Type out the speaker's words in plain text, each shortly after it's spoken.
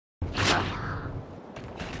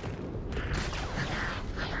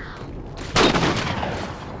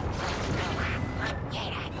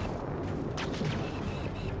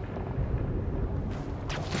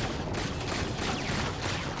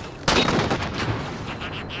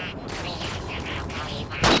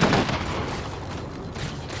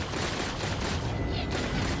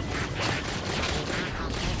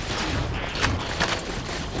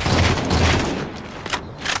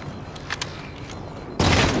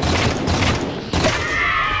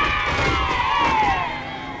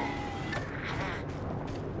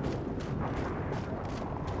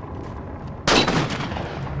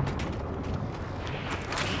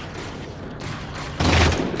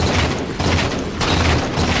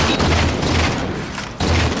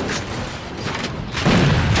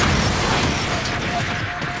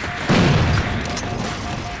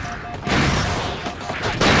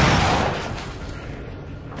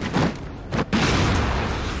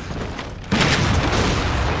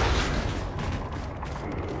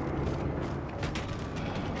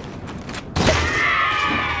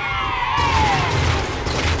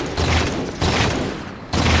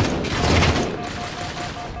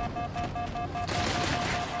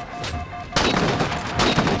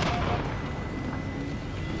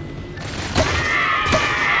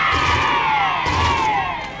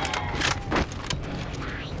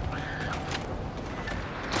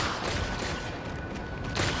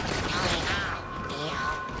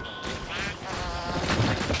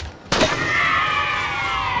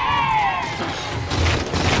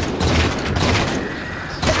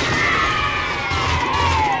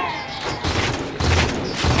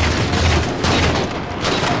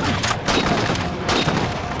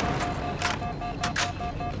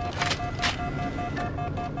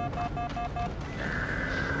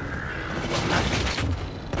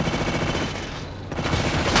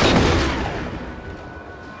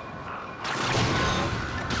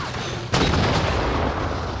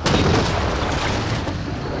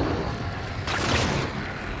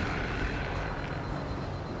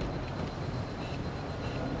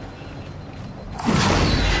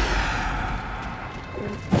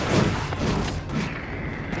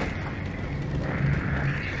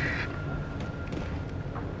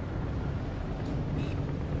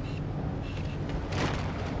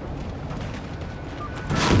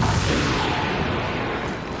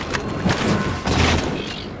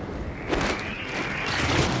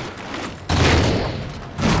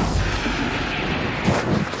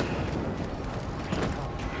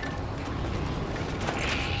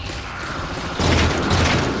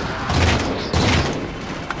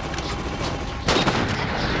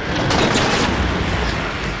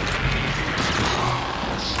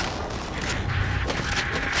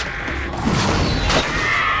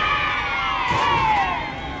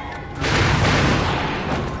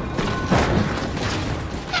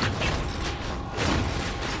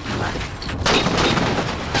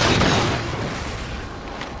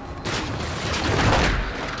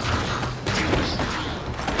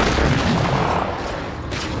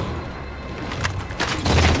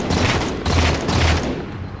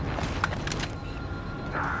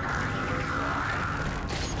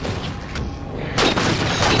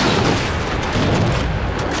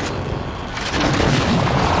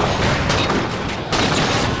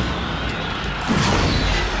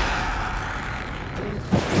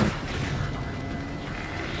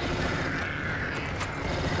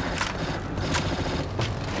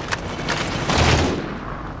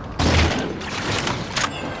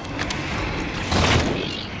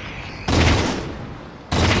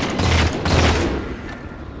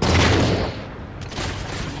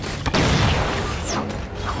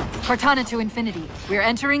Cortana to Infinity. We're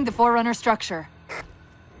entering the Forerunner structure.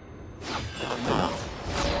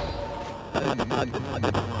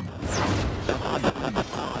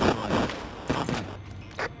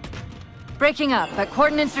 Breaking up, but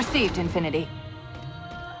coordinates received, Infinity.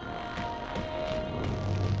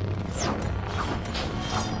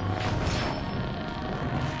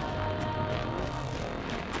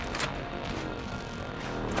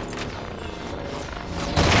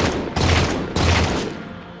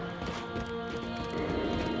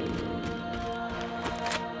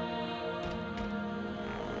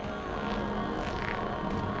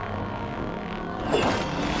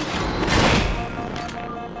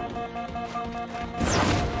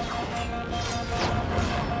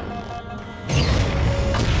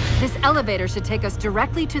 This elevator should take us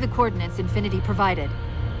directly to the coordinates Infinity provided.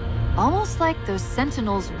 Almost like those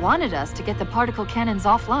Sentinels wanted us to get the particle cannons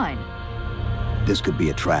offline. This could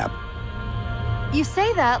be a trap. You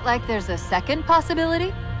say that like there's a second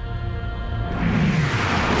possibility?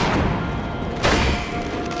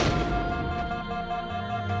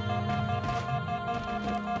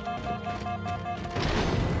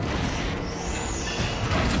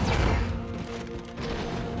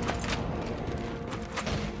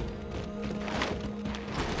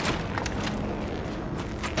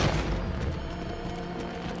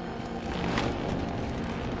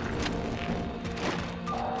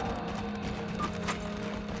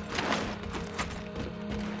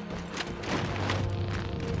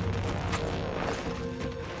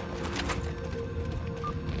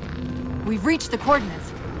 We've reached the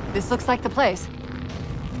coordinates. This looks like the place.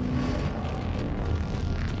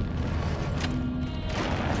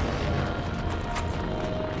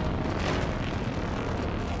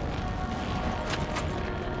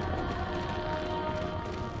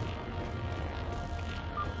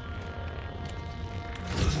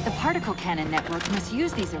 The particle cannon network must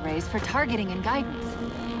use these arrays for targeting and guidance.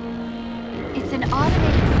 It's an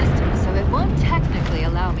automated system, so it won't technically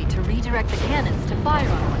allow me to redirect the cannons to fire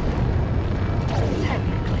on one.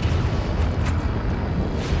 Technically.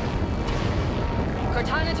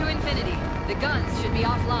 Cortana to Infinity. The guns should be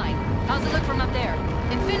offline. How's it look from up there?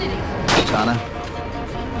 Infinity! Cortana?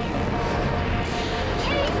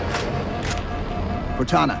 Hey!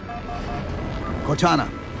 Cortana! Cortana!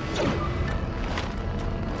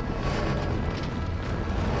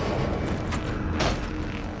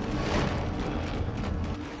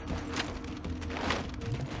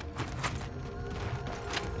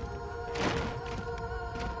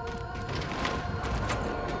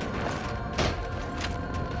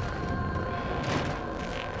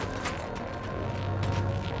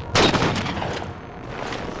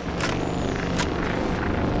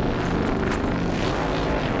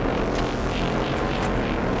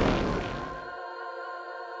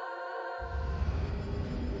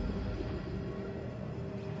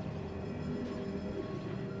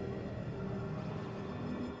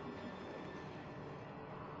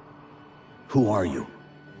 Who are you?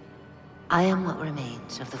 I am what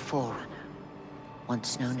remains of the Forerunner,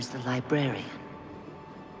 once known as the Librarian.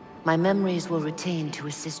 My memories were retained to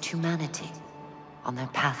assist humanity on their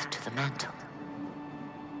path to the mantle.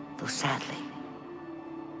 Though sadly,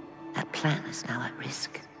 that plan is now at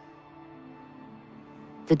risk.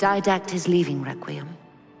 The Didact is leaving Requiem.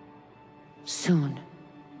 Soon.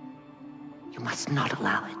 You must not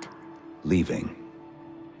allow it. Leaving.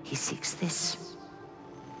 He seeks this.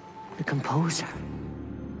 The Composer.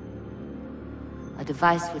 A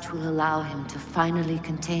device which will allow him to finally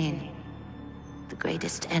contain the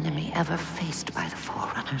greatest enemy ever faced by the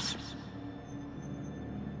Forerunners.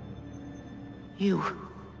 You.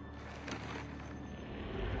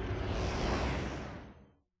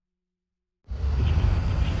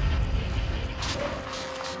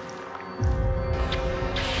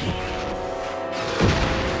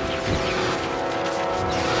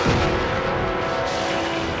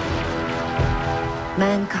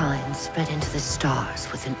 Mankind spread into the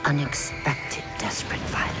stars with an unexpected, desperate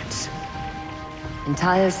violence.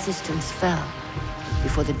 Entire systems fell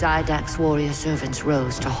before the Didact's warrior servants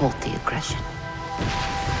rose to halt the aggression.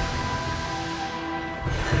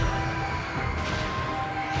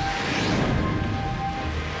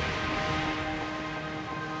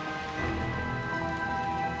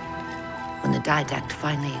 When the Didact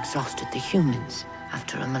finally exhausted the humans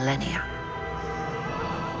after a millennia,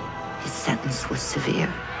 his sentence was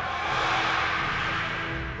severe.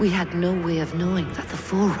 We had no way of knowing that the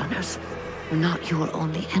Forerunners were not your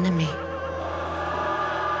only enemy.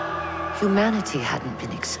 Humanity hadn't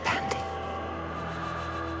been expanding.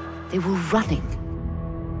 They were running.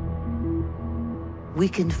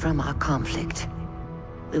 Weakened from our conflict,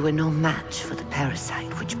 we were no match for the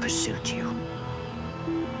parasite which pursued you.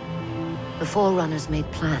 The Forerunners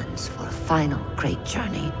made plans for a final great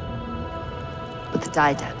journey. But the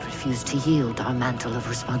Didact refused to yield our mantle of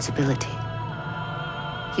responsibility.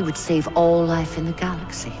 He would save all life in the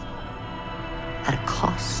galaxy, at a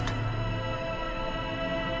cost.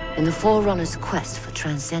 In the Forerunner's quest for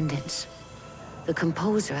transcendence, the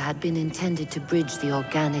Composer had been intended to bridge the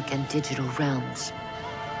organic and digital realms.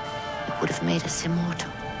 It would have made us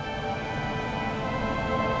immortal.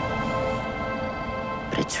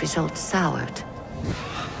 But its results soured.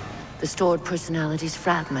 The stored personalities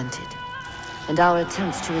fragmented, and our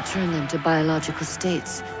attempts to return them to biological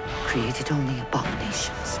states created only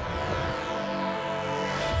abominations.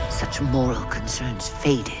 Such moral concerns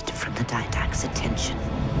faded from the Didact's attention.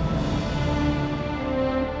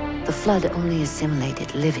 The Flood only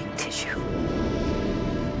assimilated living tissue.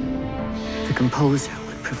 The Composer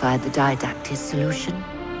would provide the Didact his solution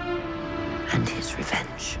and his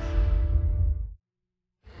revenge.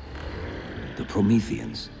 The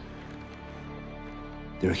Prometheans.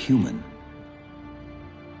 They're human.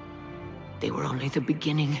 They were only the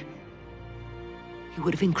beginning. He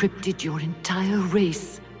would have encrypted your entire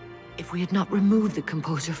race if we had not removed the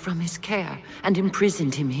Composer from his care and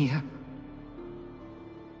imprisoned him here.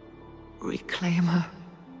 Reclaimer.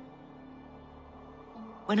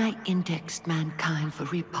 When I indexed mankind for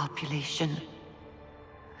repopulation,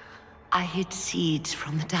 I hid seeds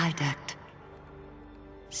from the Didact.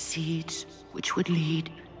 Seeds which would lead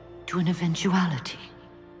to an eventuality.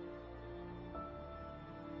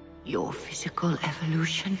 Your physical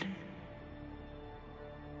evolution,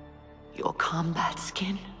 your combat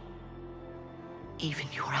skin, even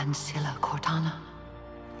your ancilla, Cortana.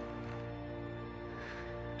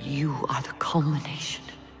 You are the culmination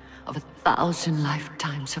of 1,000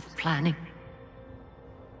 lifetimes of planning.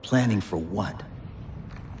 Planning for what?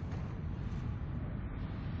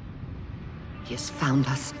 He has found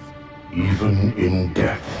us. Even in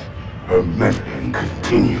death, her meddling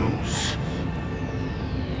continues.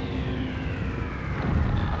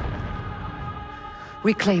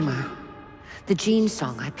 Reclaimer. The gene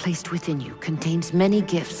song I placed within you contains many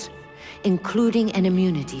gifts, including an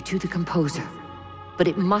immunity to the Composer. But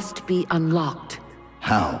it must be unlocked.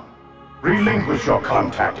 How? Relinquish your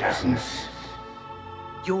contact essence.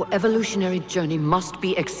 Your evolutionary journey must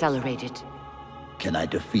be accelerated. Can I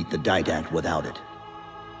defeat the Didact without it?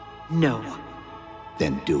 No.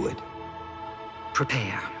 Then do it.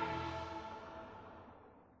 Prepare.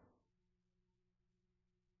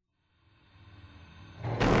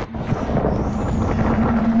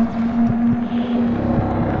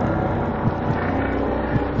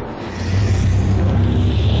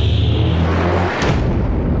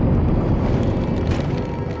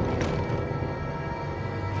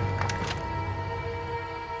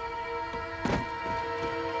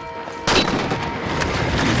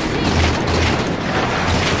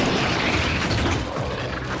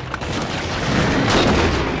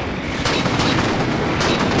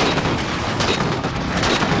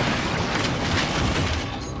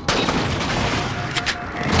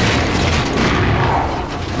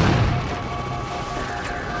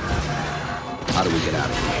 How do we get out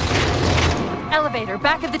of here? Elevator,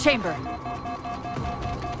 back of the chamber.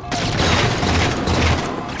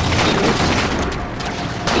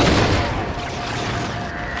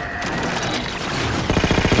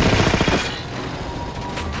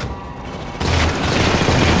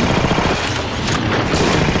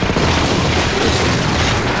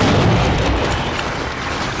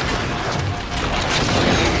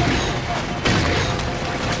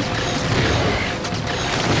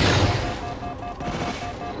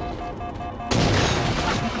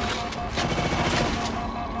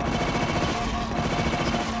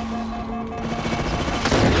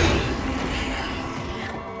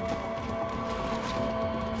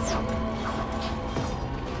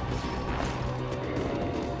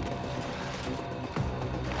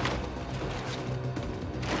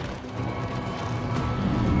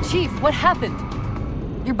 Chief, what happened?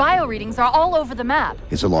 Your bio readings are all over the map.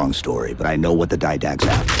 It's a long story, but I know what the Didact's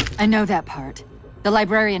after. I know that part. The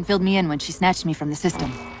librarian filled me in when she snatched me from the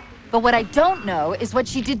system. But what I don't know is what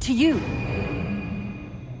she did to you.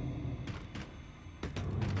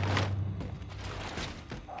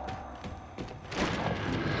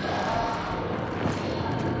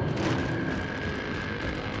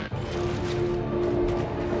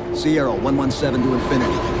 Sierra 117 to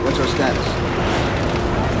infinity. What's our status?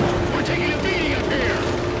 We're taking a beating up here!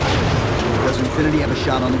 Does Infinity have a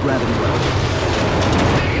shot on the gravity well?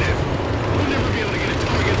 Negative! We'll never be able to get a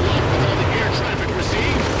target locked with all the air traffic we're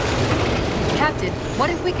seeing. Captain, what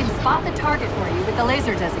if we can spot the target for you with the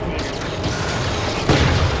laser designator?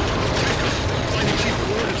 Finding chief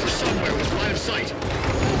coordinates for somewhere with line of sight.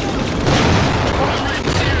 I'm reading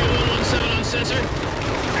Sierra 117 on sensor.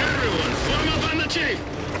 Everyone, form up on the chief!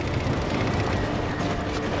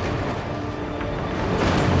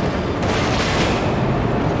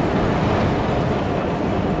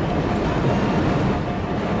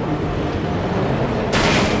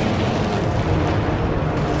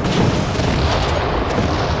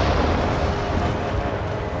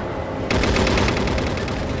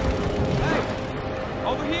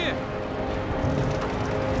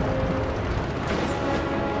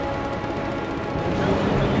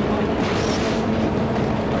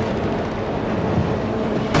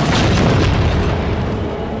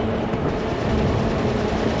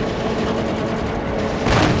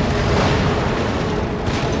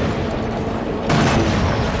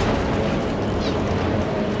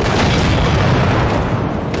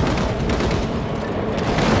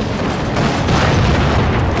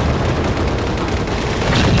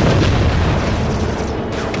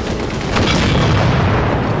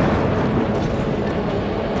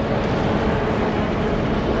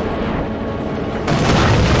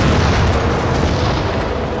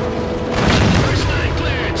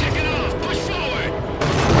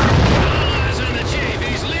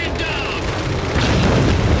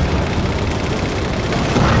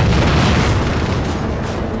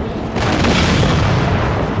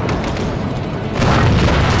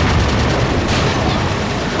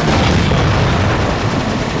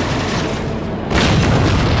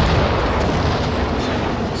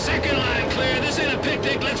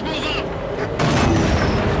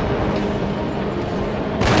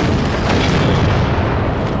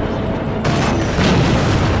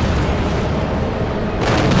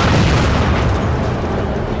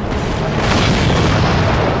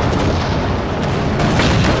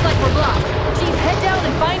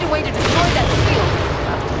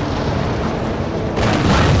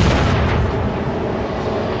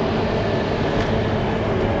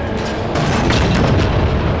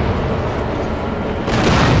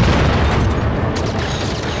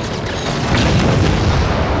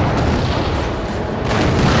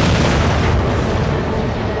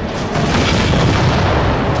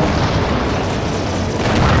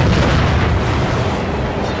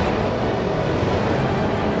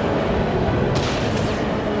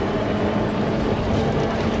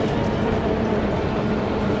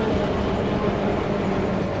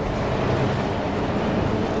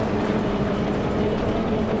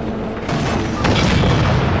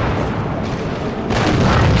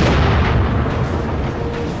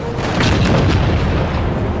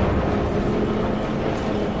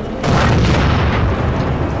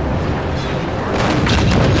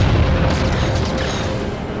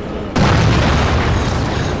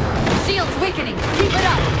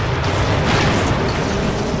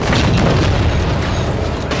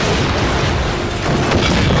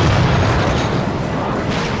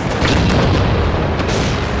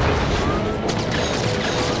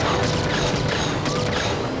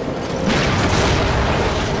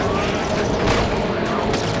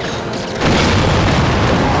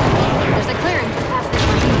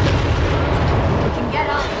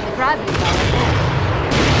 gravity well up there.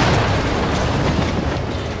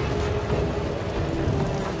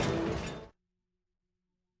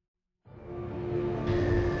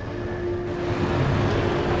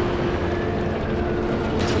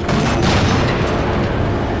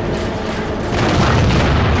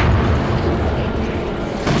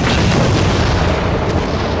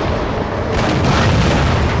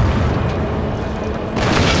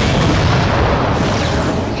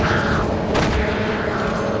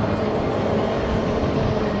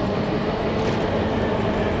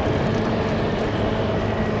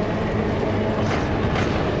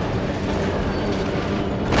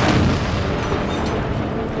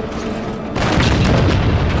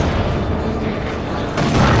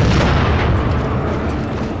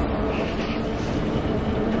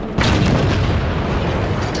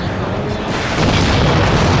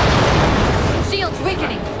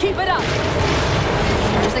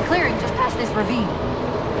 Ravine. We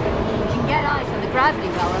can get eyes on the gravity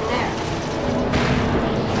well up there.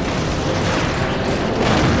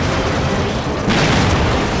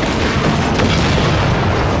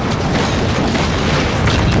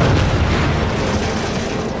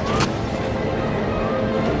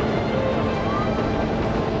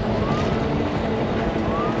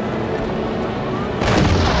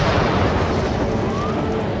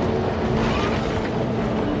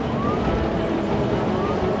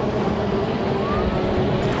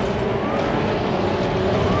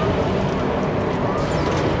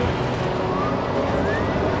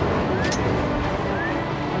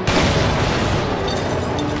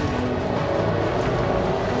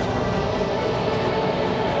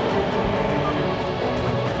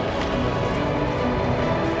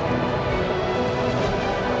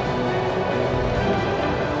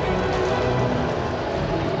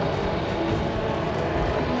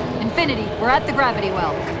 We're at the gravity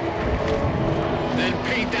well. Then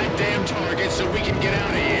paint that damn target so we can get out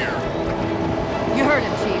of here. You heard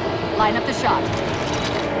him, Chief. Line up the shot.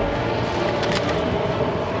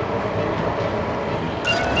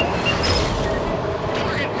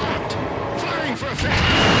 Target locked. Firing for effect.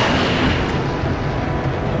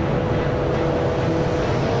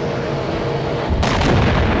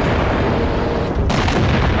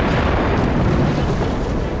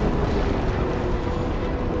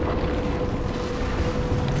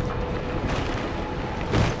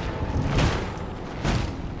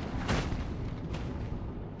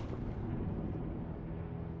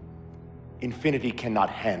 Infinity cannot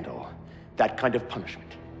handle that kind of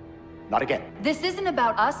punishment. Not again. This isn't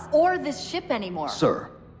about us or this ship anymore.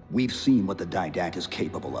 Sir, we've seen what the Didact is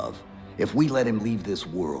capable of. If we let him leave this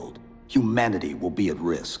world, humanity will be at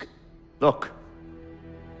risk. Look,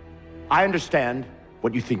 I understand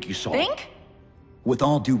what you think you saw. Think? With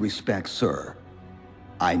all due respect, sir,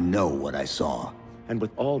 I know what I saw. And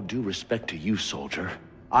with all due respect to you, soldier,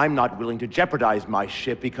 I'm not willing to jeopardize my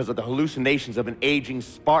ship because of the hallucinations of an aging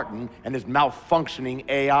Spartan and his malfunctioning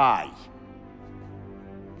AI.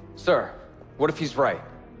 Sir, what if he's right?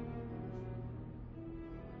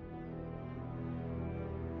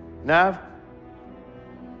 Nav,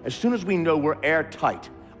 as soon as we know we're airtight,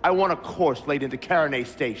 I want a course laid into Carenay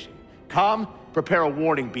Station. Com, prepare a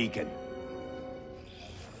warning beacon.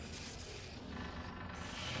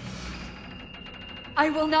 I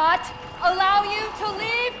will not allow you to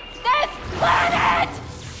leave this planet!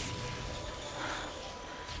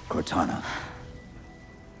 Cortana.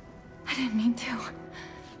 I didn't mean to.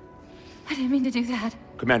 I didn't mean to do that.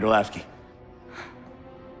 Commander Lasky,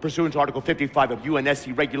 pursuant to Article 55 of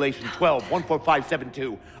UNSC Regulation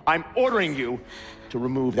 12-14572, I'm ordering you to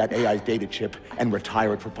remove that AI's data chip and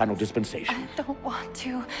retire it for final dispensation. I don't want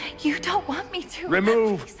to. You don't want me to.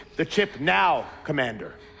 Remove Please. the chip now,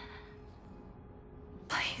 Commander.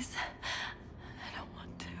 Please. I don't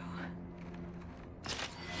want to.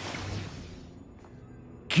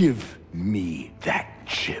 Give me that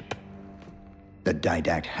chip. The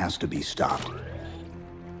Didact has to be stopped.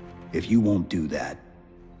 If you won't do that,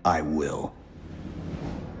 I will.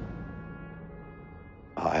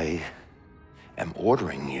 I am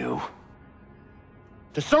ordering you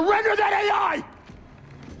to surrender that AI!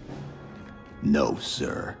 No,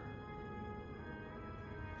 sir.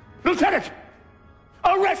 Lieutenant!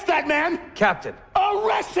 Arrest that man! Captain!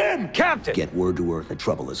 Arrest him! Captain! Get word to Earth that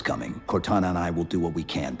trouble is coming. Cortana and I will do what we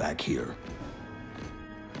can back here.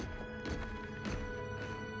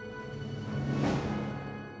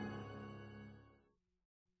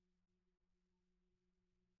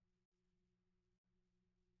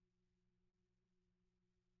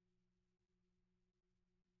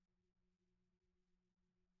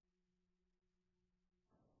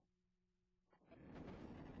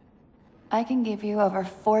 I can give you over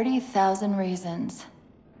 40,000 reasons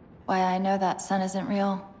why I know that sun isn't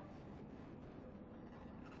real.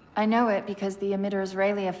 I know it because the emitter's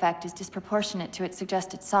Rayleigh effect is disproportionate to its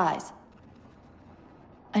suggested size.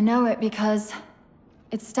 I know it because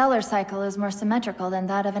its stellar cycle is more symmetrical than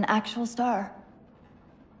that of an actual star.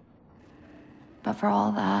 But for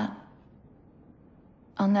all that,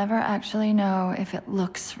 I'll never actually know if it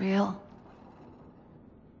looks real.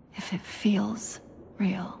 If it feels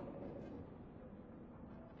real.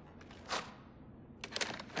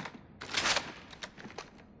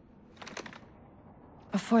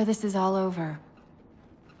 Before this is all over,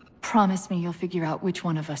 promise me you'll figure out which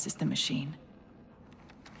one of us is the machine.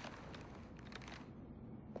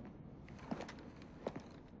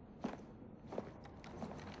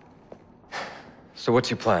 So what's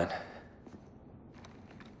your plan?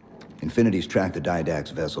 Infinity's tracked the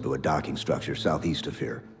Didact's vessel to a docking structure southeast of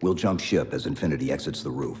here. We'll jump ship as Infinity exits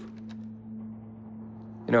the roof.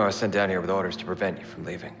 You know, I was sent down here with orders to prevent you from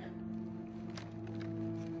leaving.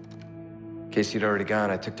 In case you'd already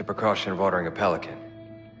gone, I took the precaution of ordering a Pelican,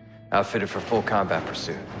 outfitted for full combat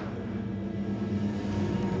pursuit.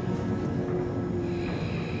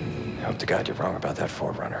 I hope to God you're wrong about that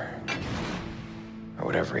Forerunner. Or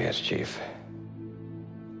whatever he is, Chief.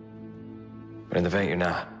 But in the event you're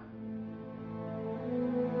not.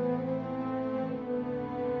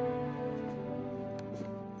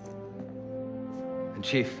 And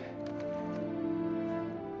Chief,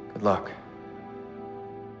 good luck.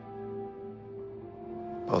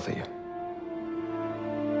 Both of you.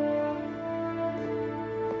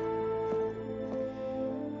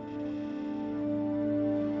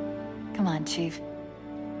 Come on, Chief.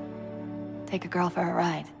 Take a girl for a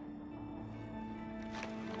ride.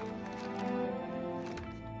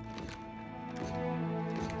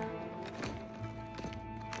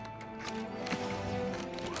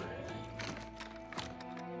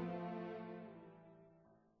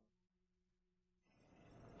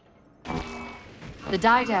 The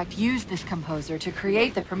Didact used this composer to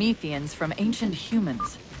create the Prometheans from ancient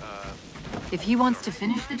humans. If he wants to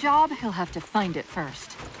finish the job, he'll have to find it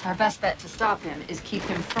first. Our best bet to stop him is keep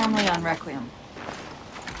him firmly on Requiem.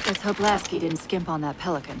 Let's hope Lasky didn't skimp on that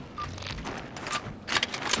Pelican.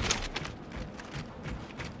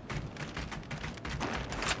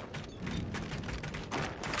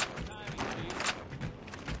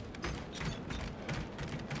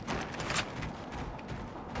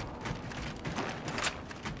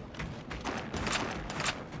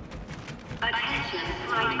 Attention,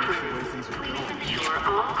 flight crew. Please ensure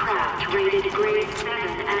all craft rated grade 7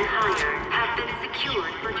 and higher have been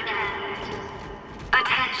secured for transit.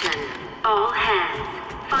 Attention, all hands.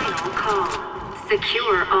 Final call.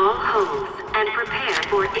 Secure all holds and prepare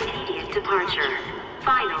for immediate departure.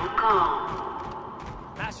 Final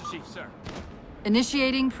call. Master Chief, sir.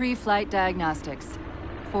 Initiating pre-flight diagnostics.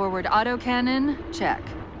 Forward autocannon, check.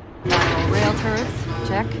 Lateral rail turrets,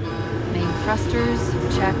 check. Main thrusters,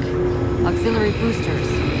 check. Auxiliary boosters,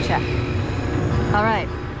 check. All right.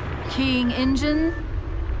 Keying engine.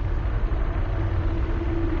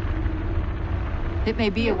 It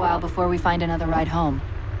may be a while before we find another ride home.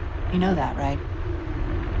 You know that, right?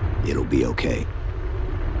 It'll be okay.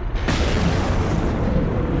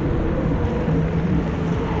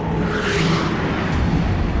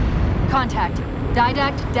 Contact.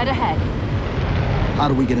 Didact dead ahead. How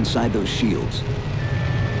do we get inside those shields?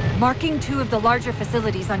 Marking 2 of the larger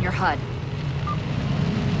facilities on your HUD.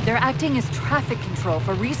 They're acting as traffic control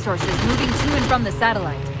for resources moving to and from the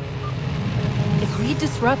satellite. If we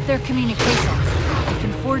disrupt their communications, we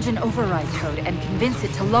can forge an override code and convince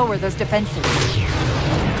it to lower those defenses.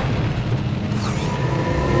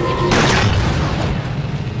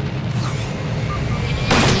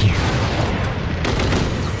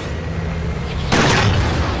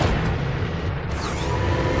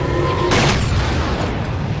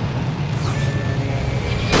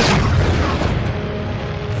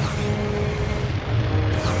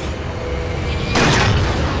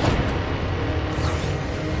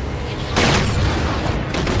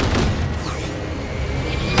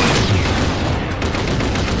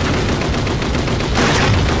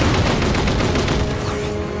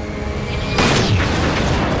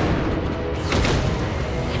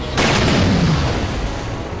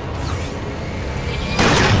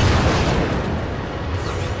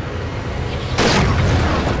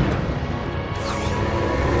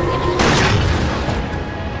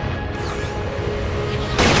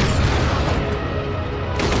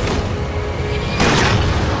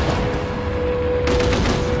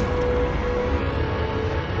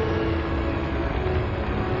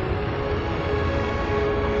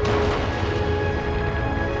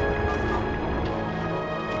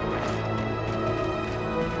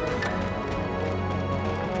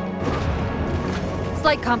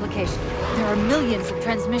 slight complication. There are millions of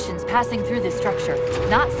transmissions passing through this structure,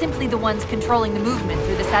 not simply the ones controlling the movement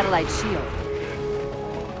through the satellite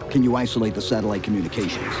shield. Can you isolate the satellite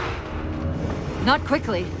communications? Not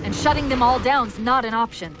quickly, and shutting them all down's not an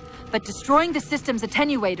option. But destroying the system's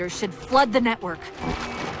attenuators should flood the network.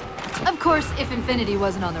 Of course, if Infinity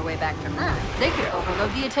wasn't on their way back from Earth, they could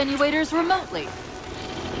overload the attenuators remotely.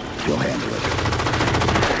 You'll handle it.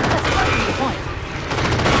 That's exactly the point.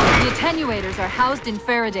 The attenuators are housed in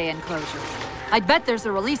Faraday enclosures. I'd bet there's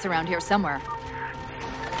a release around here somewhere.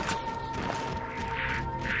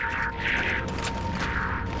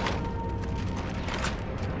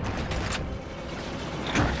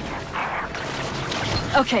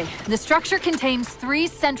 Okay, the structure contains 3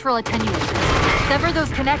 central attenuators. Sever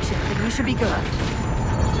those connections and we should be good.